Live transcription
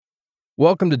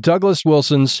Welcome to Douglas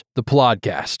Wilson's The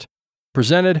Plodcast,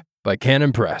 presented by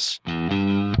Canon Press.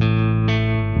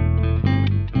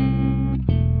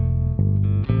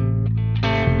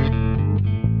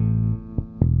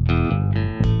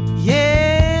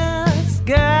 Yes,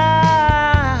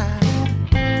 God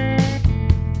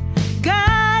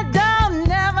don't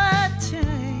never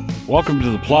change. Welcome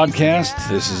to the Plodcast.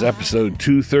 This is episode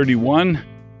 231.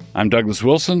 I'm Douglas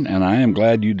Wilson, and I am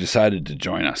glad you decided to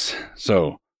join us.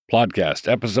 So, Plodcast,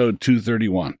 episode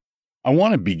 231. I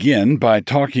want to begin by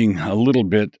talking a little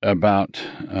bit about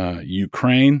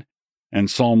Ukraine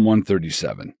and Psalm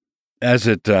 137. As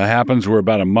it happens, we're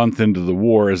about a month into the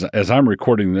war. As I'm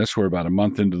recording this, we're about a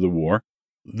month into the war.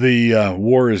 The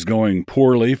war is going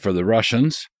poorly for the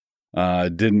Russians.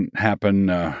 It didn't happen.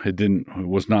 It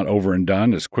was not over and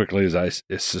done as quickly as I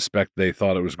suspect they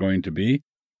thought it was going to be.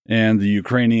 And the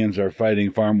Ukrainians are fighting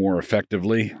far more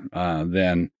effectively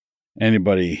than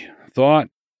anybody thought.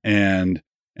 And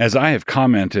as I have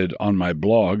commented on my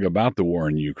blog about the war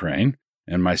in Ukraine,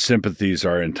 and my sympathies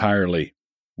are entirely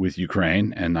with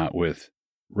Ukraine and not with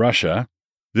Russia,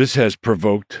 this has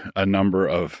provoked a number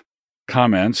of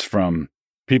comments from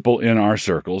people in our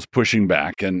circles pushing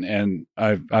back. And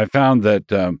I found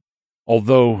that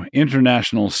although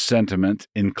international sentiment,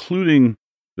 including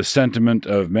the sentiment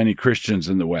of many Christians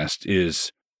in the West,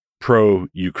 is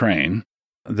pro-Ukraine,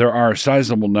 there are a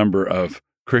sizable number of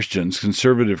Christians,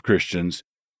 conservative Christians,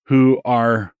 who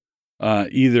are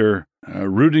either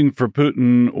rooting for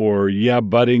Putin or,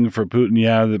 butting for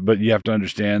Putin, but you have to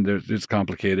understand that it's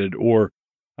complicated, or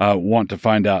want to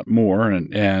find out more.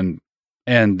 And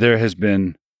there has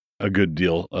been a good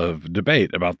deal of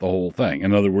debate about the whole thing.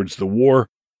 In other words, the war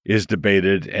is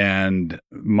debated, and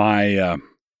my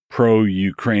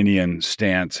pro-Ukrainian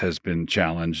stance has been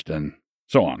challenged, and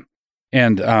so on.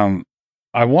 And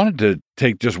I wanted to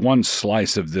take just one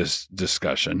slice of this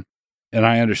discussion, and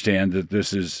I understand that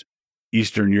this is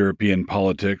Eastern European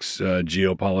politics,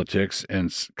 geopolitics, and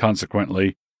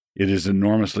consequently, it is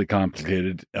enormously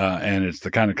complicated, and it's the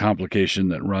kind of complication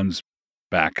that runs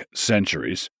back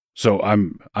centuries. So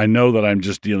I know that I'm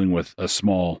just dealing with a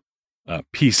small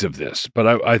piece of this,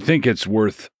 but I think this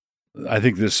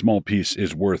small piece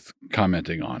is worth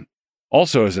commenting on.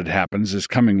 Also, as it happens, this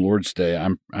coming Lord's Day,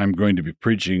 I'm going to be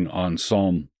preaching on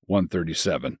Psalm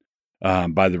 137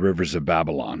 by the rivers of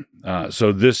Babylon.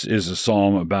 So this is a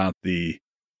psalm about the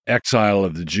exile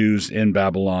of the Jews in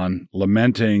Babylon,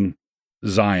 lamenting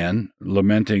Zion,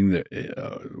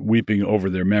 weeping over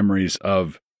their memories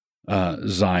of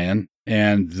Zion,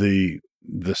 and the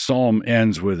psalm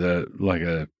ends with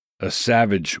a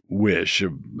savage wish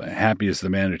of, "Happy is the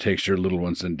man who takes your little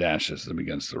ones and dashes them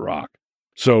against the rock."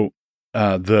 So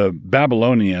the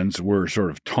Babylonians were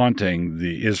sort of taunting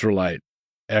the Israelite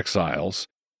exiles,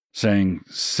 saying,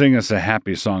 "Sing us a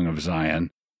happy song of Zion,"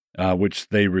 which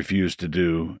they refused to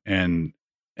do, and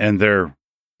they're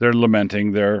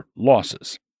lamenting their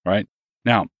losses, right?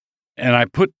 Now, and I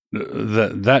put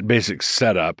that basic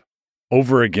setup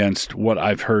over against what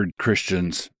I've heard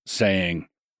Christians saying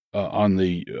on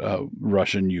the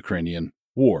Russian-Ukrainian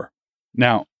war.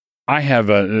 Now, I have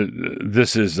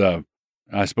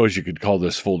I suppose you could call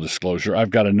this full disclosure. I've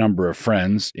got a number of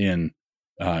friends in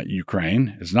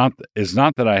Ukraine. It's not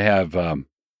that I have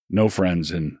no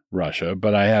friends in Russia,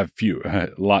 but I have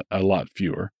a lot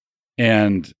fewer.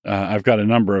 And I've got a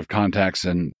number of contacts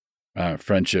and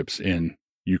friendships in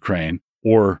Ukraine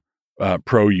or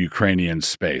pro-Ukrainian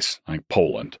space, like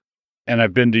Poland. And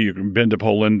I've been to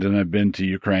Poland, and I've been to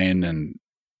Ukraine, and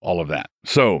all of that.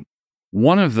 So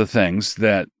one of the things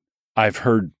that I've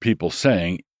heard people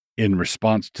saying in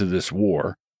response to this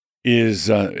war is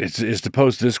to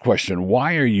pose this question: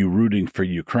 why are you rooting for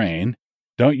Ukraine?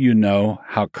 Don't you know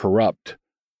how corrupt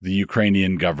the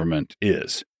Ukrainian government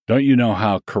is? Don't you know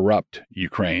how corrupt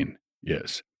Ukraine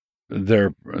is?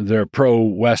 They're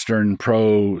pro-Western,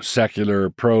 pro-secular,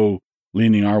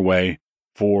 pro-leaning our way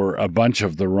for a bunch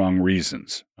of the wrong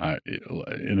reasons.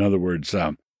 In other words,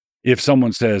 if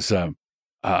someone says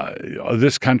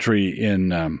this country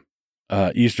in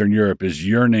Eastern Europe is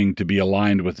yearning to be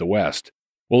aligned with the West,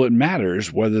 well, it matters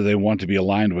whether they want to be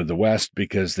aligned with the West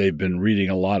because they've been reading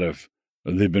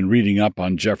up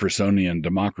on Jeffersonian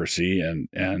democracy,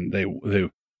 and they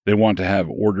want to have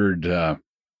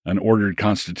an ordered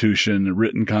constitution, a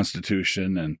written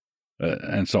constitution,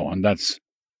 and so on. That's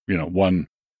one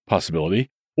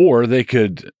possibility. Or they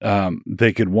could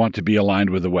want to be aligned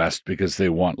with the West because they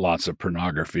want lots of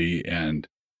pornography and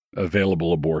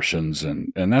available abortions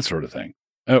and that sort of thing.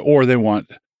 Or they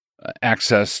want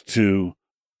access to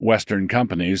Western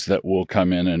companies that will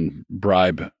come in and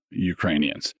bribe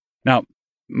Ukrainians. Now,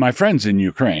 my friends in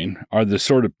Ukraine are the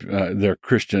sort of, they're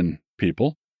Christian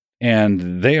people,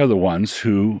 and they are the ones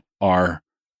who are,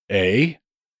 they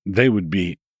would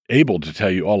be able to tell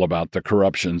you all about the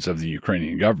corruptions of the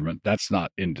Ukrainian government. That's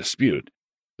not in dispute.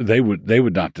 They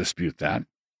would not dispute that.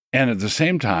 And at the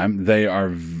same time, they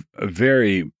are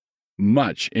very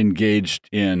much engaged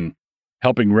in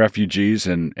helping refugees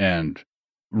and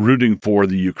rooting for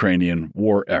the Ukrainian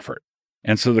war effort.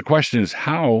 And so the question is,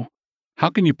 how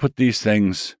can you put these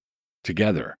things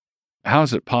together? How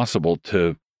is it possible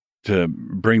to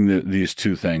bring these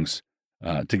two things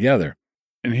together?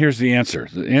 And here's the answer.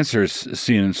 The answer is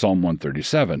seen in Psalm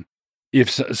 137.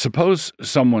 Suppose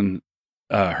someone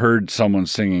heard someone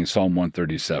singing Psalm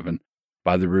 137,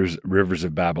 by the rivers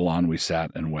of Babylon we sat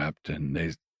and wept, and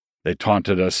they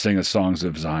taunted us, sing us songs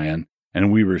of Zion,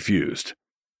 and we refused.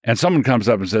 And someone comes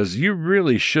up and says, you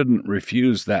really shouldn't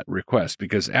refuse that request,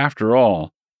 because after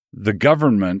all, the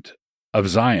government of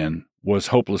Zion was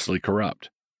hopelessly corrupt.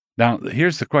 Now,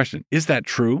 here's the question. Is that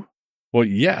true? Well,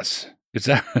 yes, it's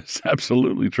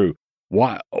absolutely true.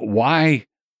 Why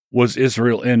was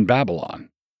Israel in Babylon?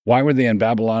 Why were they in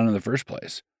Babylon in the first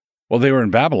place? Well, they were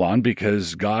in Babylon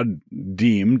because God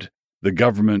deemed the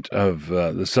government of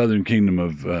the southern kingdom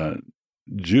of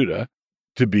Judah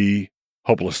to be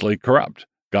hopelessly corrupt.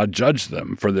 God judged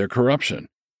them for their corruption.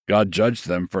 God judged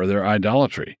them for their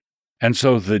idolatry. And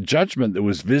so the judgment that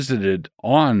was visited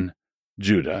on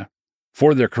Judah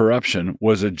for their corruption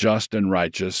was a just and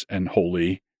righteous and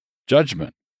holy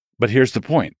judgment. But here's the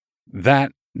point.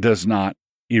 That does not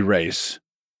erase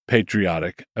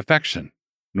patriotic affection,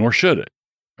 nor should it.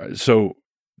 So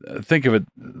think of it,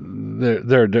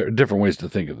 there are different ways to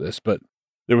think of this, but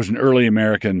there was an early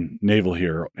American naval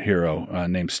hero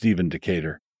named Stephen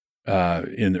Decatur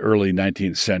in the early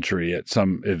 19th century at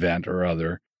some event or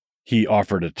other. He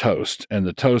offered a toast, and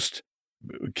the toast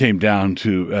came down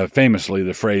to, famously,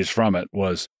 the phrase from it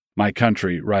was, "My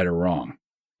country, right or wrong."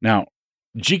 Now,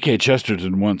 G.K.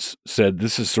 Chesterton once said,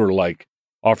 this is sort of like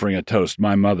offering a toast,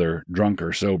 "My mother, drunk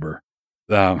or sober."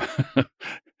 And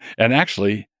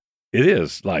actually, it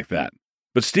is like that.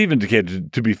 But Stephen Decatur,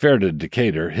 to be fair to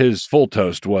Decatur, his full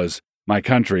toast was, "My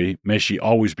country, may she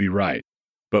always be right,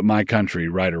 but my country,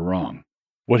 right or wrong."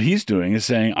 What he's doing is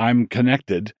saying, I'm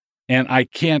connected, and I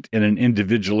can't, in an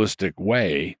individualistic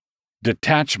way,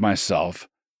 detach myself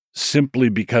simply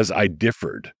because I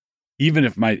differed. Even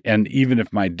if the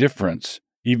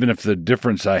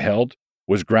difference I held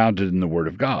was grounded in the Word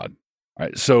of God. All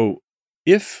right, so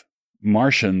if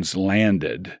Martians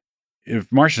landed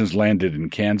in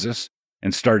Kansas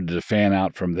and started to fan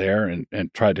out from there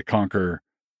and tried to conquer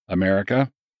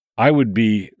America, I would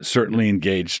be certainly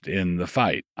engaged in the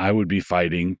fight. I would be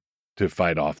fighting to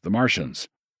fight off the Martians.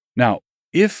 Now,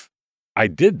 if I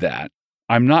did that,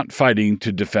 I'm not fighting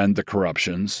to defend the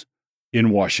corruptions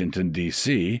in Washington,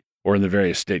 D.C., or in the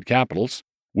various state capitals,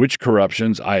 which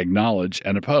corruptions I acknowledge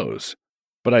and oppose.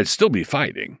 But I'd still be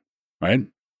fighting, right?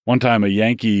 One time, a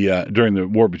Yankee, during the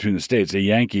war between the states, a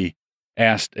Yankee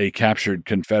asked a captured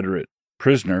Confederate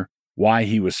prisoner why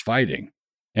he was fighting.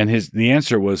 And the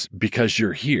answer was, because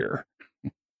you're here,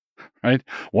 right?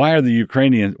 Why are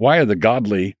the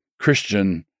godly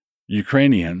Christian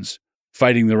Ukrainians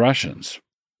fighting the Russians?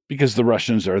 Because the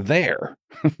Russians are there.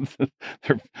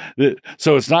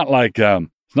 So it's not like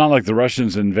the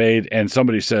Russians invade and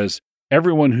somebody says,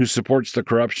 everyone who supports the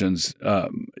corruptions,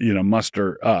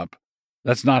 muster up.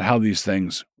 That's not how these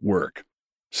things work.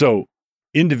 So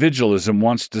individualism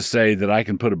wants to say that I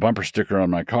can put a bumper sticker on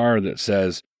my car that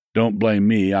says, "Don't blame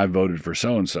me, I voted for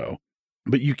so-and-so."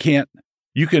 But you can't.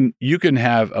 You can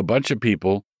have a bunch of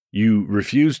people you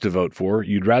refuse to vote for.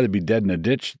 You'd rather be dead in a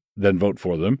ditch than vote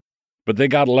for them. But they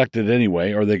got elected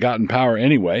anyway, or they got in power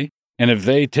anyway. And if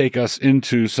they take us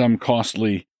into some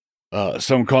costly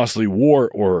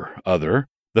war or other,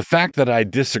 the fact that I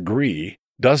disagree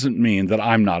doesn't mean that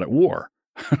I'm not at war.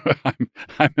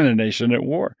 I'm in a nation at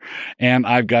war, and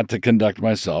I've got to conduct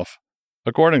myself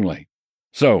accordingly.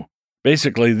 So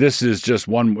basically, this is just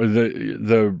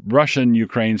the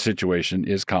Russian-Ukraine situation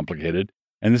is complicated,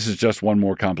 and this is just one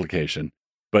more complication.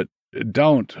 But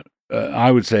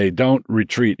I would say, don't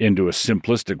retreat into a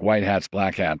simplistic white hats,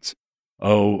 black hats.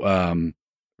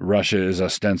 Russia is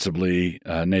ostensibly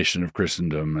a nation of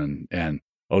Christendom, and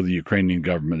the Ukrainian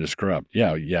government is corrupt.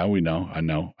 Yeah, we know. I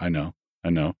know.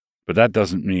 But that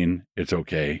doesn't mean it's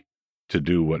okay to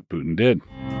do what Putin did.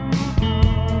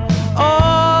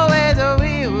 Always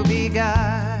will be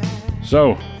God.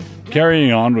 So,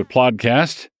 carrying on with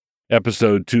Plodcast,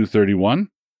 episode 231,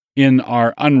 in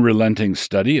our unrelenting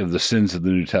study of the sins of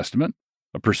the New Testament,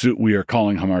 a pursuit we are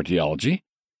calling hamartiology,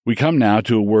 we come now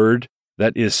to a word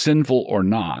that is sinful or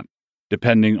not,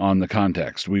 depending on the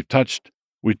context. We've touched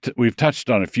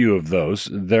on a few of those.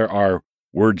 There are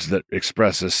words that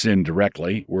express a sin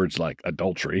directly, words like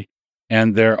adultery,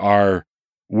 and there are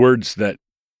words that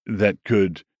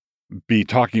could be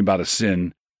talking about a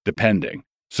sin depending.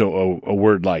 So a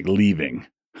word like leaving,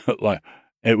 like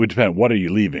it would depend. What are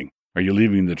you leaving? Are you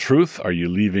leaving the truth? Are you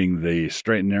leaving the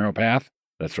straight and narrow path?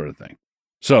 That sort of thing.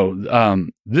 So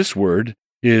this word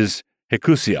is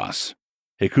hekusios,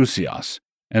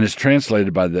 and is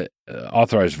translated by the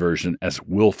Authorized Version as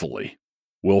willfully.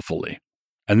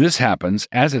 And this happens,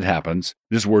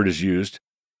 this word is used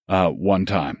one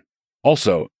time.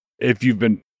 Also, if you've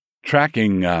been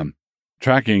tracking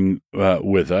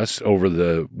with us over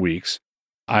the weeks,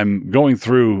 I'm going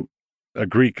through a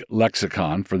Greek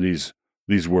lexicon for these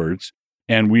words,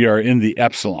 and we are in the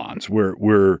epsilons.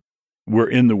 We're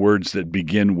in the words that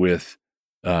begin with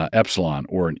epsilon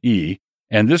or an e,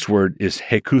 and this word is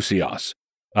hekusios.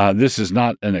 This is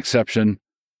not an exception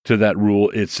to that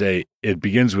rule. It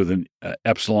begins with an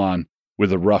epsilon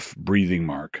with a rough breathing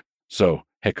mark. So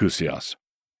hekusios.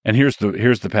 And here's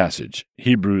the passage.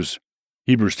 Hebrews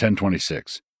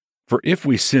 10:26. For if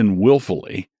we sin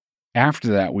willfully, after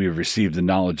that we have received the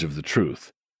knowledge of the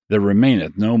truth, there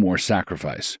remaineth no more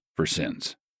sacrifice for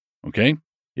sins. Okay?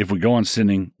 If we go on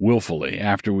sinning willfully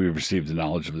after we have received the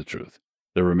knowledge of the truth,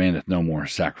 there remaineth no more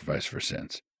sacrifice for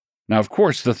sins. Now, of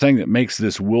course, the thing that makes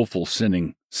this willful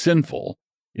sinning sinful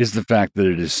is the fact that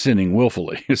it is sinning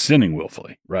willfully,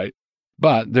 right?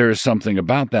 But there is something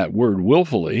about that word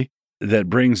willfully that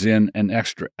brings in an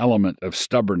extra element of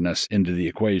stubbornness into the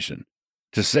equation.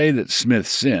 To say that Smith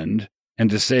sinned and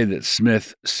to say that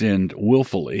Smith sinned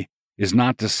willfully is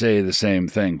not to say the same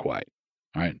thing quite,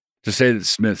 all right? To say that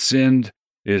Smith sinned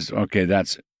is, okay,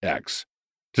 that's X.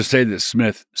 To say that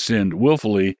Smith sinned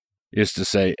willfully is to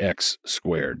say X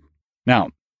squared. Now,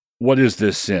 what is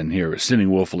this sin here?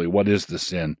 Sinning willfully, what is the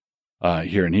sin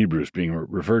here in Hebrews being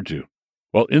referred to?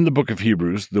 Well, in the book of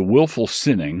Hebrews, the willful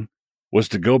sinning was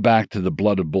to go back to the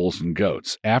blood of bulls and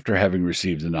goats after having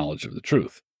received the knowledge of the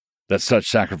truth, that such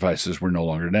sacrifices were no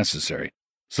longer necessary.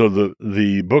 So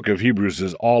the book of Hebrews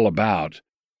is all about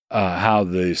how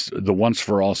the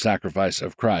once-for-all sacrifice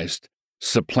of Christ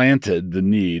supplanted the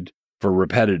need for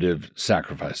repetitive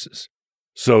sacrifices.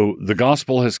 So the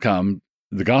gospel has come,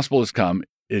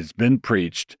 it's been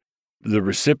preached, the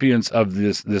recipients of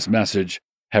this message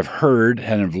have heard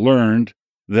and have learned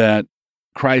that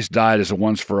Christ died as a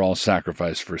once-for-all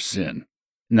sacrifice for sin.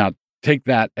 Now, take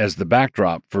that as the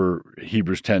backdrop for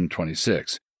Hebrews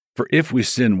 10:26. For if we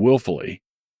sin willfully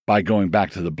by going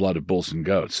back to the blood of bulls and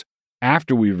goats,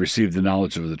 after we've received the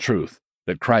knowledge of the truth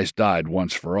that Christ died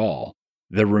once for all,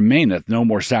 there remaineth no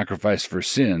more sacrifice for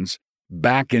sins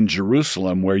back in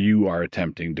Jerusalem where you are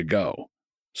attempting to go.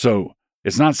 So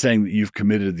it's not saying that you've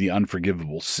committed the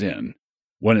unforgivable sin.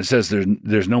 When it says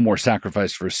there's no more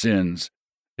sacrifice for sins,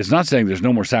 it's not saying there's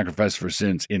no more sacrifice for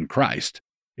sins in Christ.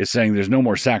 It's saying there's no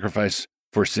more sacrifice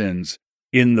for sins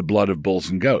in the blood of bulls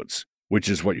and goats, which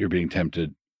is what you're being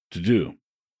tempted to do.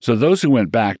 So those who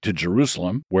went back to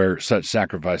Jerusalem, where such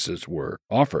sacrifices were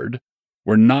offered,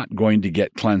 were not going to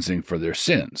get cleansing for their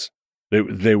sins.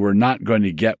 They were not going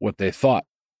to get what they thought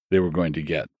they were going to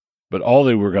get. But all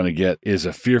they were going to get is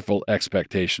a fearful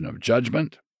expectation of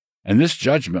judgment. And this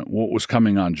judgment, what was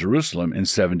coming on Jerusalem in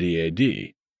 70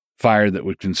 AD, fire that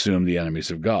would consume the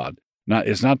enemies of God.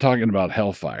 It's not talking about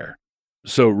hellfire.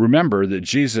 So remember that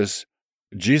Jesus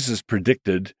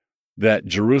predicted that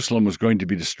Jerusalem was going to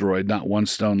be destroyed, not one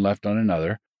stone left on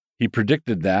another. He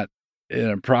predicted that in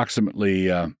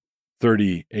approximately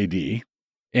 30 AD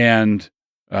and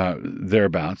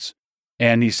thereabouts.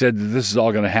 And he said that this is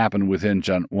all going to happen within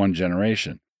one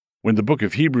generation. When the book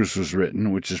of Hebrews was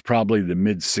written, which is probably the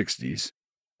mid-60s,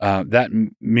 that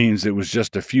means it was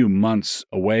just a few months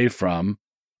away from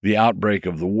the outbreak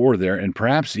of the war there, and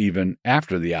perhaps even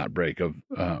after the outbreak of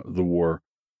the war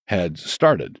had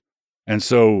started. And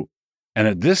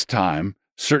at this time,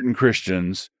 certain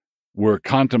Christians were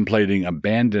contemplating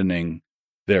abandoning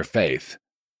their faith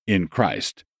in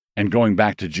Christ and going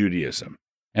back to Judaism.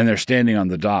 And they're standing on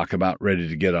the dock about ready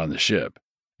to get on the ship.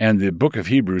 And the book of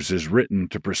Hebrews is written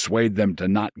to persuade them to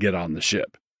not get on the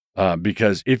ship.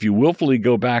 Because if you willfully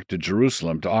go back to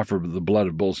Jerusalem to offer the blood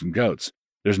of bulls and goats,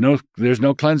 there's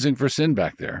no cleansing for sin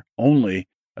back there, only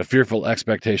a fearful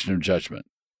expectation of judgment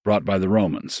brought by the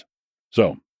Romans.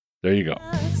 So, there you go.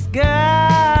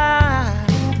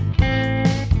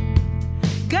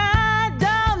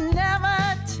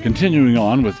 Continuing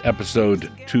on with episode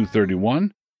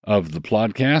 231 of the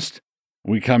podcast,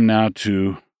 we come now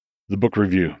to the book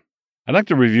review. I'd like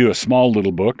to review a small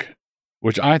little book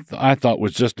which I thought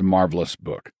was just a marvelous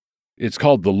book. It's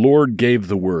called The Lord Gave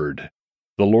the Word.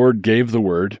 The Lord Gave the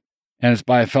Word, and it's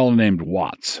by a fellow named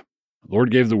Watts. The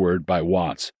Lord Gave the Word by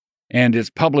Watts, and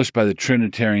it's published by the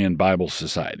Trinitarian Bible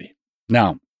Society.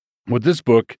 Now, what this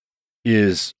book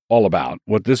is all about,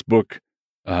 what this book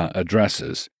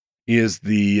addresses, is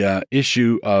the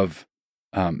issue of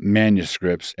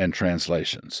manuscripts and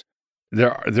translations.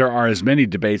 There are as many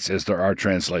debates as there are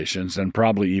translations, and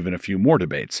probably even a few more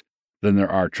debates than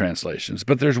there are translations.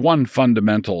 But there's one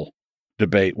fundamental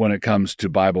debate when it comes to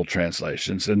Bible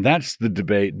translations, and that's the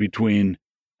debate between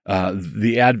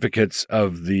the advocates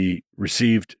of the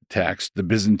received text, the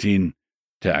Byzantine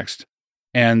text,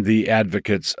 and the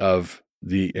advocates of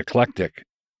the eclectic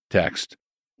text,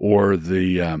 or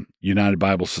the United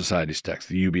Bible Society's text,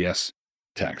 the UBS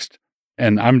text.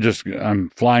 And I'm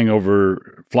flying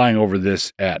over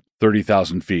this at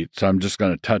 30,000 feet, so I'm just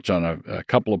going to touch on a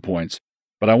couple of points.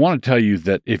 But I want to tell you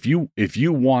that if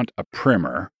you want a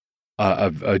primer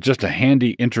of just a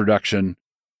handy introduction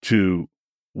to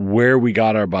where we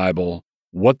got our Bible,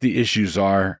 what the issues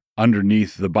are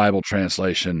underneath the Bible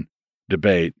translation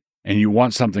debate, and you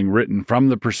want something written from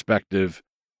the perspective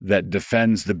that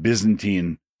defends the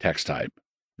Byzantine text type,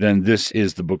 then this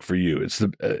is the book for you. It's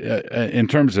in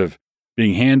terms of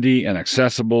being handy and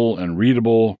accessible and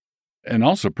readable, and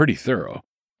also pretty thorough.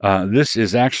 This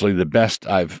is actually the best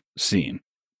I've seen.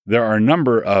 There are a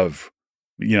number of,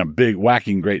 big,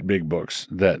 whacking, great big books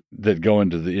that go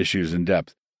into the issues in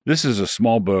depth. This is a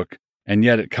small book, and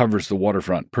yet it covers the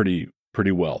waterfront pretty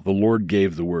well. The Lord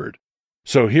Gave the Word.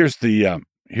 So here's the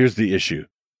issue.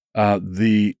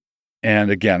 And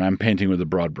again, I'm painting with a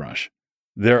broad brush.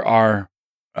 There are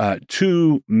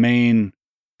two main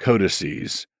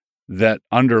codices that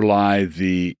underlie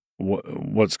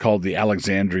what's called the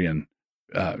Alexandrian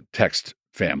text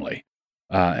family.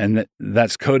 And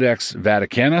that's Codex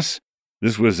Vaticanus.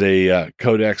 This was a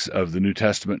codex of the New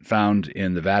Testament found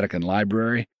in the Vatican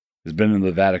Library. It's been in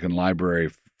the Vatican Library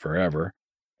forever.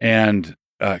 And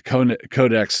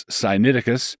Codex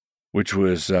Sinaiticus, which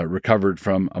was recovered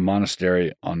from a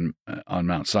monastery on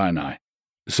Mount Sinai,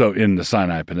 so in the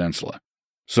Sinai Peninsula.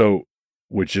 So,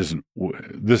 this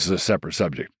is a separate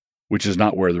subject, which is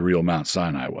not where the real Mount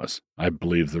Sinai was. I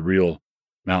believe the real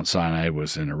Mount Sinai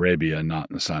was in Arabia, not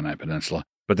in the Sinai Peninsula,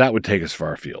 but that would take us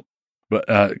far afield. But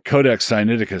Codex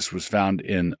Sinaiticus was found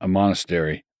in a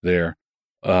monastery there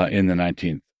in the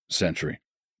 19th century.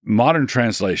 Modern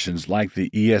translations like the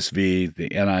ESV, the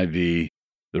NIV,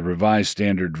 the Revised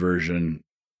Standard Version,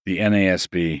 the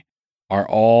NASB, are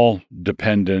all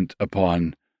dependent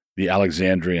upon the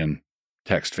Alexandrian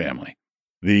text family.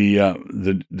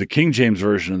 The King James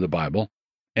Version of the Bible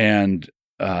and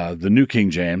the New King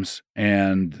James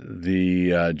and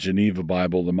the Geneva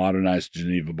Bible, the modernized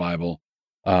Geneva Bible,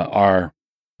 are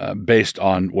based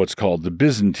on what's called the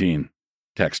Byzantine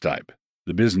text type.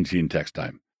 The Byzantine text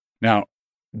type. Now,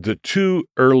 the two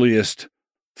earliest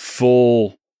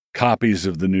full copies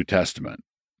of the New Testament,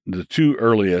 the two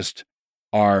earliest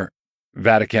are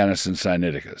Vaticanus and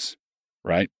Sinaiticus,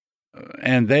 right?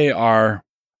 And they are,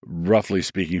 roughly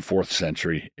speaking, 4th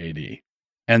century AD.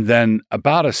 And then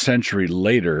about a century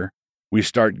later, we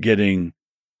start getting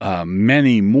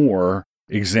many more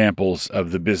examples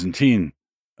of the Byzantine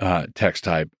text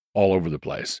type all over the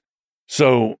place.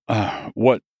 So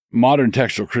what modern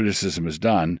textual criticism has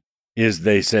done is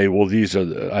they say, well, these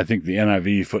are, I think the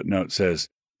NIV footnote says,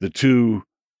 the two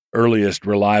earliest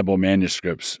reliable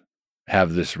manuscripts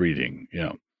have this reading,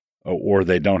 or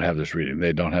they don't have this reading.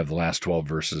 They don't have the last 12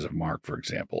 verses of Mark, for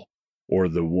example, or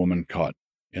the woman caught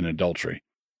in adultery.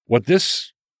 What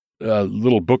this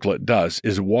little booklet does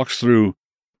is it walks through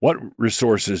what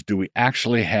resources do we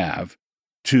actually have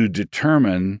to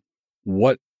determine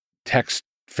what text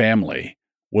family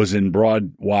was in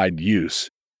wide use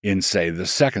in, say, the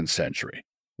 2nd century.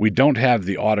 We don't have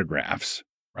the autographs,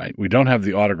 right? We don't have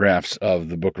the autographs of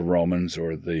the book of Romans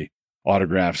or the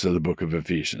autographs of the book of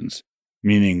Ephesians,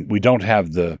 meaning we don't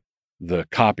have the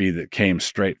copy that came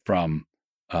straight from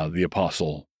the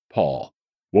Apostle Paul.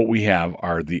 What we have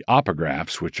are the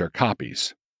apographs, which are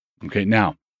copies. Okay,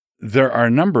 now, there are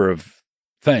a number of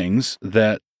things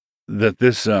that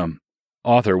this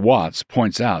author, Watts,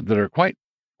 points out that are quite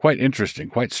interesting,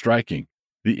 quite striking.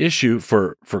 The issue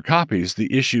for copies,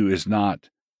 the issue is not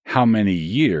how many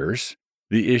years,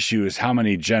 the issue is how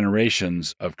many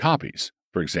generations of copies,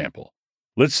 for example.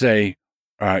 Let's say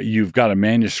you've got a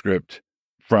manuscript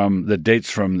that dates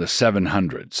from the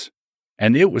 700s,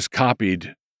 and it was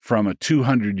copied from a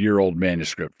 200-year-old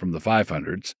manuscript from the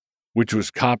 500s, which was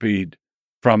copied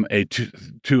from a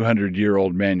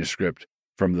 200-year-old manuscript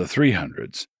from the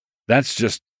 300s. That's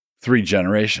just 3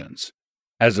 generations,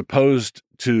 as opposed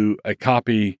to a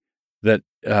copy that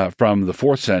from the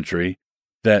 4th century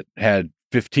that had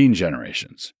 15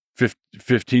 generations,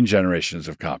 15 generations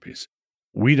of copies.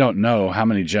 We don't know how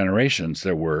many generations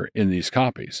there were in these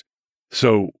copies.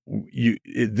 So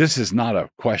this is not a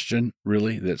question,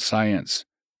 really, that science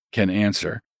can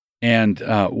answer. And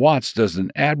Watts does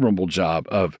an admirable job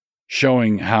of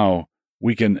showing how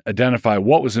we can identify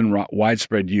what was in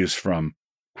widespread use from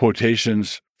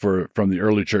quotations from the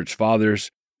early church fathers,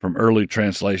 from early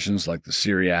translations like the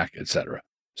Syriac, etc.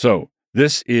 So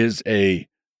this is a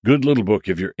good little book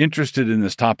if you're interested in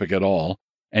this topic at all,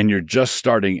 and you're just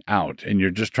starting out and you're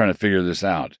just trying to figure this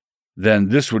out, then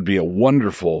this would be a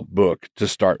wonderful book to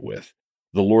start with.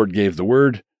 The Lord Gave the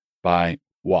Word by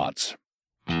Watts.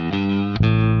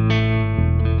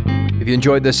 If you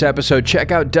enjoyed this episode,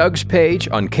 check out Doug's page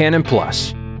on Canon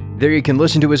Plus. There you can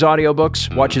listen to his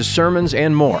audiobooks, watch his sermons,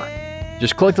 and more.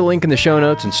 Just click the link in the show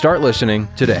notes and start listening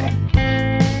today.